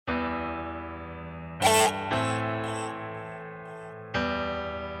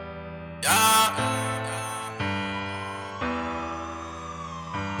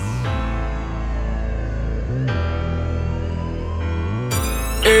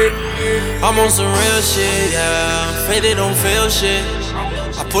I'm on some real shit, yeah. Faded, don't feel shit.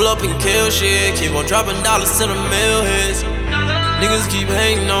 I pull up and kill shit. Keep on dropping dollars to the mill hits. Niggas keep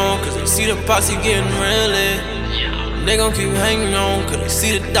hanging on, cause they see the posse getting real lit. They gon' keep hanging on, cause they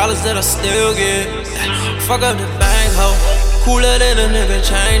see the dollars that I still get. Fuck up the bank, ho. Cooler than a nigga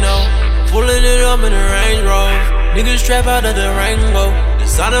chain, ho. Pulling it up in the Range Rover. Niggas trap out of the Rango.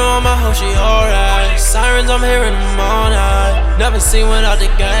 Designer on my hoe, she alright. Sirens, I'm hearing them all night. Never seen without the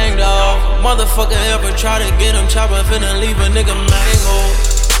gang, dawg. Motherfucker ever try to get him chopper, finna leave a nigga mango.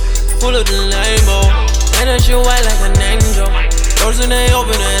 Pull up the Lambo, and that shit white like an angel. Doors when they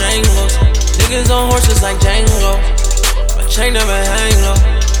open at angles. Niggas on horses like Django. My chain never hang low.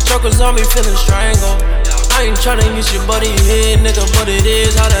 Chokers on me feeling strangled. I ain't tryna get your buddy hit, nigga, but it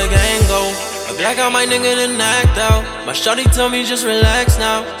is how the gang go. I black out my nigga then act out. My shawty told me just relax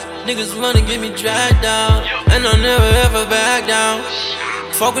now. Niggas wanna get me dragged down, and I'll never ever back down.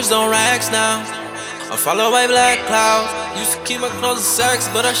 Focused on racks now. I follow by black clouds. Used to keep my clothes in sacks,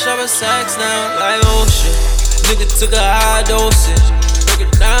 but I shove a sacks now. Like oh shit, nigga took a high dosage. Break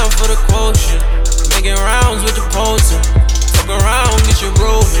it down for the quotient. Making rounds with the potent. Fuck around, get your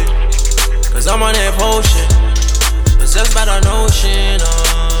bro hit. Cause I'm on that potion. Possessed by the notion,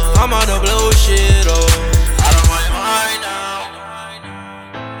 I'm on the blow shit, Out of my mind now.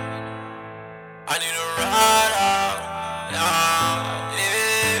 I need to ride out,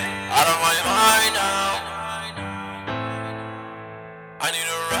 yeah. Out of my mind now. I need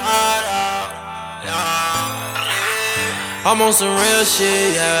to ride out, yeah. I'm on some real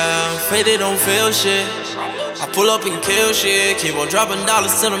shit, yeah. Faded, don't feel shit. I pull up and kill shit. Keep on dropping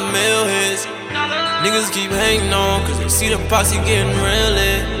dollars to the mill hits. Niggas keep hanging on, cause they see the posse getting real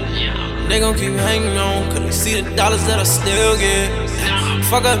lit. They gon' keep hanging on, cause they see the dollars that I still get.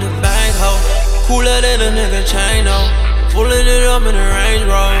 Fuck up the bank, ho. Cooler than a nigga chain, ho. Pulling it up in the Range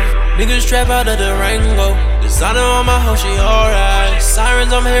Rover. Niggas trap out of the Rango. Designer on my hoe, she alright.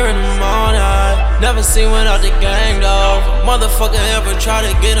 Sirens, I'm hearing them all night. Never seen without the gang, dawg. Motherfucker ever try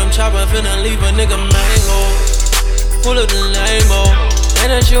to get him chopper, finna leave a nigga mango. Pull up the Lambo, and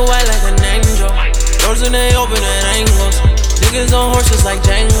that shit white like an angel. Doors when they open at angles. Niggas on horses like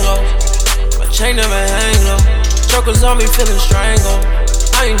Django. My chain never hang low. Chokers on me feeling strangled.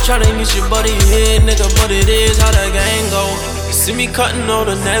 I ain't tryna get your buddy hit, nigga, but it is how the gang go. You see me cutting all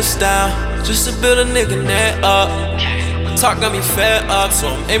the nets down, just to build a nigga net up. My talk got me fed up, so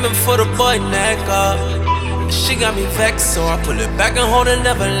I'm aiming for the boy neck up. She got me vexed, so I pull it back and hold it,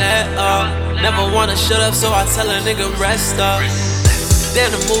 never let up. Never wanna shut up, so I tell a nigga rest up.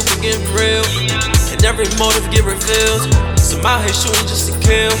 Then the movie get real, and every motive get revealed. Some out here shooting just to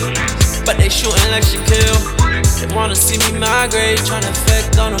kill, but they shooting like she kill. They wanna see me migrate, tryna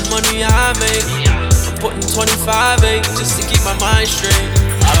affect all the money I make. I'm putting 25-8 just to keep my mind straight.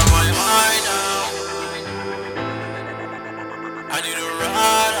 Out of my mind now. I need to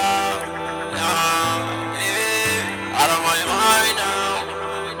ride out, yeah. Out of my mind now.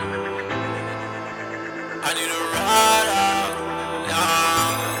 I need to ride out,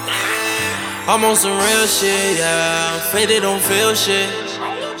 yeah. I'm on some real shit, yeah. Faded, don't feel shit.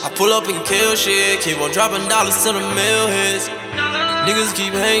 I pull up and kill shit. Keep on dropping dollars to the mill hits. Niggas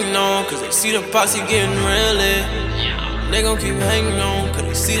keep hanging on, cause they see the posse getting real lit. They gon' keep hanging on, cause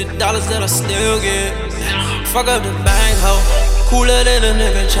they see the dollars that I still get. Fuck up the bank, ho. Cooler than a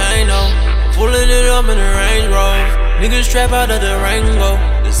nigga chain, ho. Pulling it up in the Range Rover. Niggas trap out of the Rango.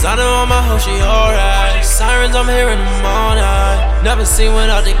 Designer on my hoe, she alright. Sirens, I'm hearing them all night. Never seen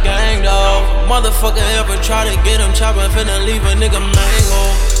without the gang, dawg. Motherfucker ever try to get him chopper, finna leave a nigga mango.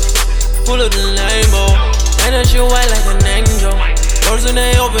 Pull up the Lambo, and that shit white like an angel. Doors when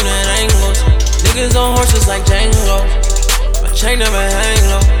they open at angles. Niggas on horses like Django. My chain never hang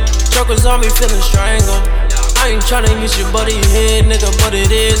low. Chokers on me feeling strangled. I ain't tryna get your buddy hit, nigga, but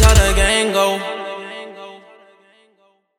it is how the gang go.